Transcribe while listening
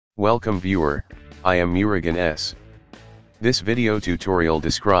Welcome viewer, I am Murugan S. This video tutorial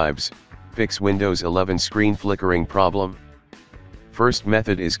describes, fix Windows 11 screen flickering problem. First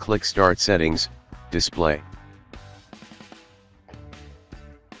method is click Start Settings, Display.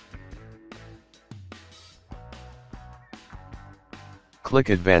 Click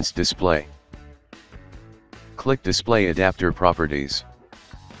Advanced Display. Click Display Adapter Properties.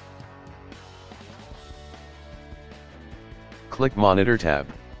 Click Monitor tab.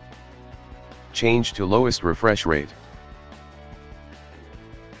 Change to lowest refresh rate.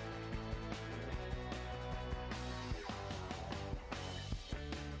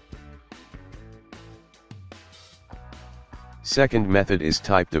 Second method is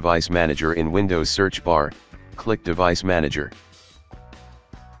type Device Manager in Windows search bar, click Device Manager.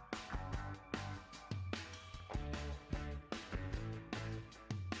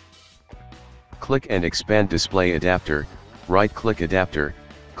 Click and expand Display Adapter, right-click Adapter,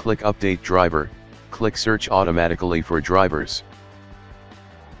 click Update Driver, click Search automatically for drivers.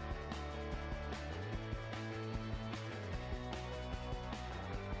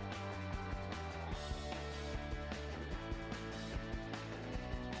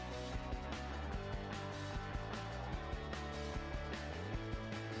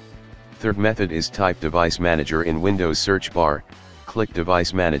 Third method is type Device Manager in Windows search bar, click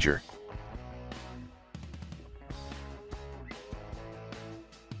Device Manager.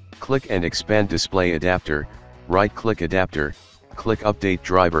 Click and expand Display Adapter, right-click Adapter, click Update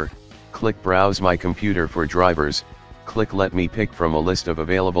Driver, click Browse My Computer for drivers, click Let me pick from a list of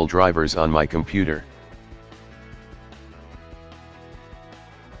available drivers on my computer.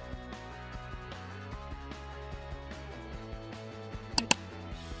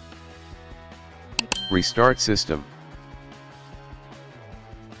 Restart system.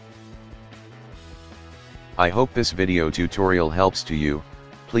 I hope this video tutorial helps to you.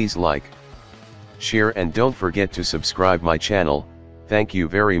 Please like, share and don't forget to subscribe my channel. Thank you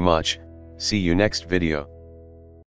very much. See you next video.